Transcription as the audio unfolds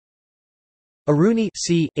Aruni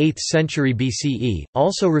c. 8th century BCE,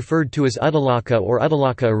 also referred to as Uddalaka or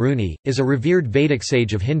Uddalaka Aruni, is a revered Vedic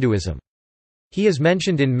sage of Hinduism. He is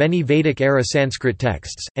mentioned in many Vedic-era Sanskrit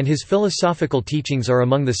texts, and his philosophical teachings are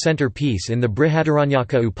among the centerpiece in the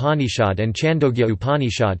Brihadaranyaka Upanishad and Chandogya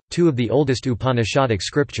Upanishad, two of the oldest Upanishadic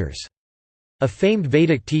scriptures. A famed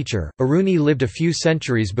Vedic teacher, Aruni lived a few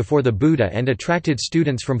centuries before the Buddha and attracted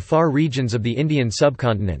students from far regions of the Indian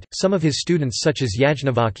subcontinent. Some of his students, such as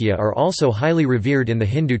Yajnavalkya, are also highly revered in the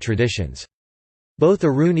Hindu traditions. Both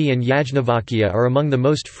Aruni and Yajnavalkya are among the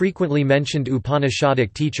most frequently mentioned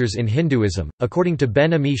Upanishadic teachers in Hinduism. According to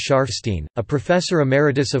Ben-Ami Sharfstein, a professor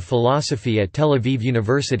emeritus of philosophy at Tel Aviv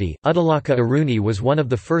University, Uddalaka Aruni was one of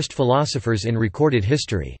the first philosophers in recorded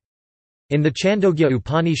history. In the Chandogya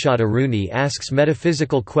Upanishad, Aruni asks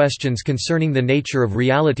metaphysical questions concerning the nature of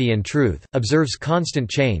reality and truth, observes constant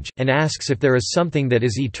change, and asks if there is something that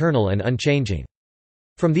is eternal and unchanging.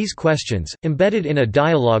 From these questions, embedded in a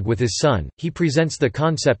dialogue with his son, he presents the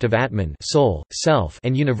concept of Atman, soul, self,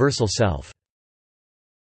 and universal self.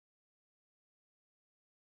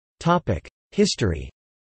 History.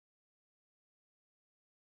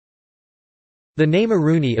 The name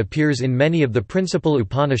Aruni appears in many of the principal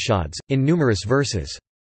Upanishads, in numerous verses.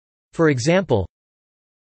 For example,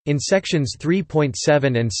 in sections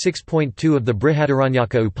 3.7 and 6.2 of the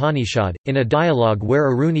Brihadaranyaka Upanishad, in a dialogue where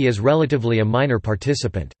Aruni is relatively a minor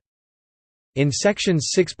participant. In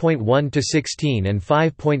sections 6.1 to 16 and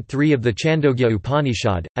 5.3 of the Chandogya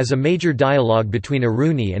Upanishad, as a major dialogue between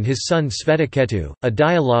Aruni and his son Svetaketu, a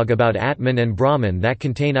dialogue about Atman and Brahman that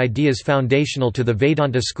contain ideas foundational to the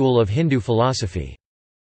Vedanta school of Hindu philosophy.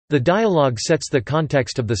 The dialogue sets the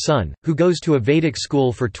context of the son, who goes to a Vedic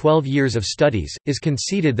school for 12 years of studies, is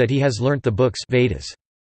conceded that he has learnt the books Vedas.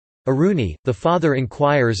 Aruni, the father,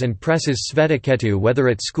 inquires and presses Svetaketu whether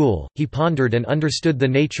at school, he pondered and understood the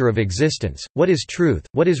nature of existence, what is truth,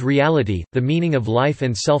 what is reality, the meaning of life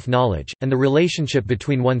and self-knowledge, and the relationship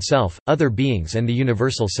between oneself, other beings and the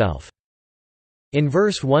universal self. In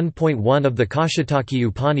verse 1.1 of the Kaushitaki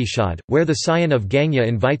Upanishad, where the scion of Ganga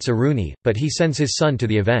invites Aruni, but he sends his son to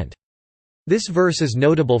the event. This verse is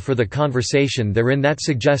notable for the conversation therein that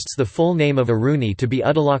suggests the full name of Aruni to be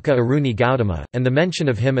Uddalaka Aruni Gautama, and the mention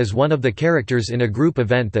of him as one of the characters in a group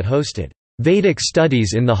event that hosted Vedic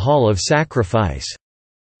studies in the Hall of Sacrifice.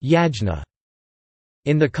 Yajna.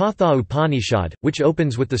 In the Katha Upanishad, which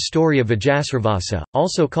opens with the story of Vajasravasa,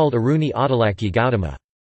 also called Aruni Uddalaki Gautama.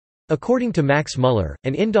 According to Max Muller,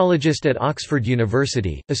 an Indologist at Oxford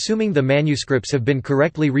University, assuming the manuscripts have been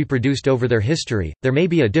correctly reproduced over their history, there may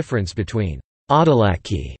be a difference between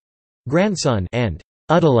Uddalaki, grandson, and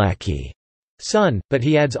Uddalaki, son, but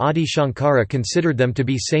he adds Adi Shankara considered them to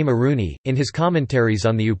be same Aruni, in his commentaries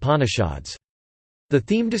on the Upanishads. The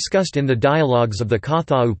theme discussed in the dialogues of the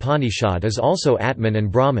Katha Upanishad is also Atman and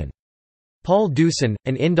Brahman. Paul Deussen,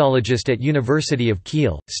 an Indologist at University of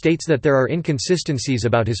Kiel, states that there are inconsistencies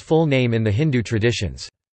about his full name in the Hindu traditions.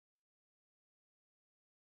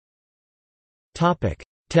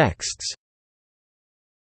 Texts.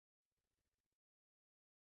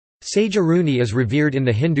 Sage Aruni is revered in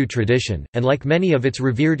the Hindu tradition, and like many of its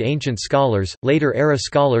revered ancient scholars, later-era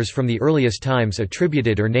scholars from the earliest times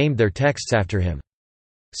attributed or named their texts after him.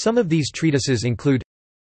 Some of these treatises include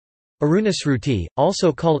Arunasruti,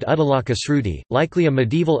 also called Uddalaka Sruti, likely a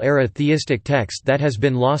medieval-era theistic text that has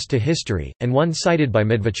been lost to history, and one cited by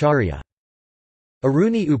Madhvacharya.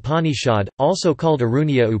 Aruni Upanishad, also called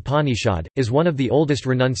Arunya Upanishad, is one of the oldest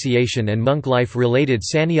renunciation and monk life-related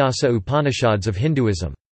sannyasa Upanishads of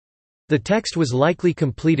Hinduism. The text was likely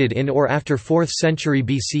completed in or after 4th century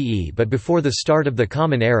BCE but before the start of the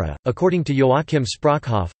Common Era, according to Joachim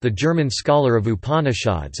Sprachhoff, the German scholar of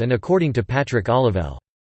Upanishads, and according to Patrick Olivelle.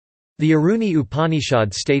 The Aruni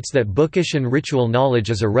Upanishad states that bookish and ritual knowledge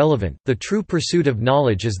is irrelevant, the true pursuit of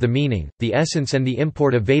knowledge is the meaning, the essence and the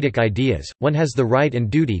import of Vedic ideas, one has the right and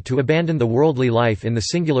duty to abandon the worldly life in the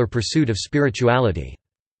singular pursuit of spirituality.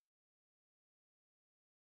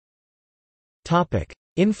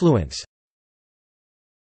 Influence.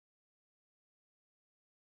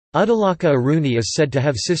 Uddalaka Aruni is said to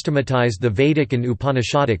have systematized the Vedic and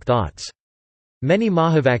Upanishadic thoughts. Many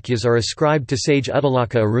Mahavakyas are ascribed to sage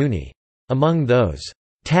Uddalaka Aruni. Among those,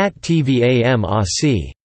 Tat Tvam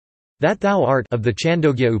Asi, that thou art of the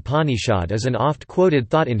Chandogya Upanishad is an oft-quoted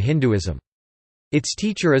thought in Hinduism. Its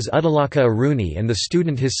teacher is Uddalaka Aruni and the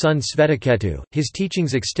student his son Svetaketu. His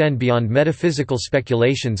teachings extend beyond metaphysical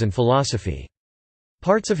speculations and philosophy.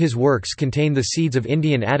 Parts of his works contain the seeds of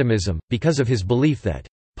Indian atomism, because of his belief that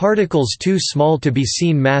particles too small to be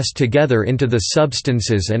seen massed together into the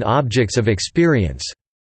substances and objects of experience.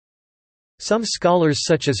 Some scholars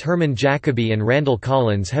such as Hermann Jacobi and Randall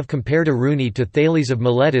Collins have compared Aruni to Thales of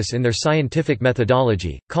Miletus in their scientific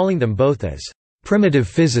methodology, calling them both as primitive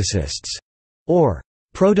physicists or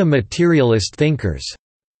proto-materialist thinkers.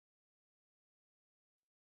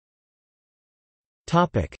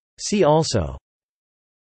 See also: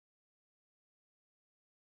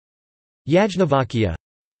 Yajnavalkya,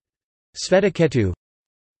 Svetaketu,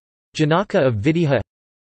 Janaka of Vidya,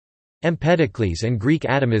 Empedocles and Greek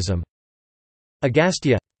atomism,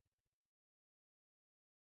 Agastya.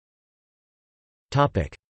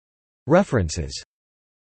 References.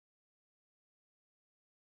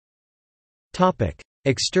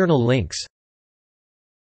 External links.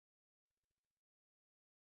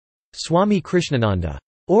 Swami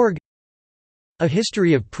Krishnananda.org, A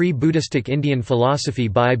History of Pre-Buddhistic Indian Philosophy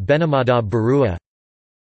by Benamadhav Barua,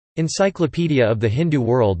 Encyclopedia of the Hindu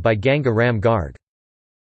World by Ganga Ram Garg.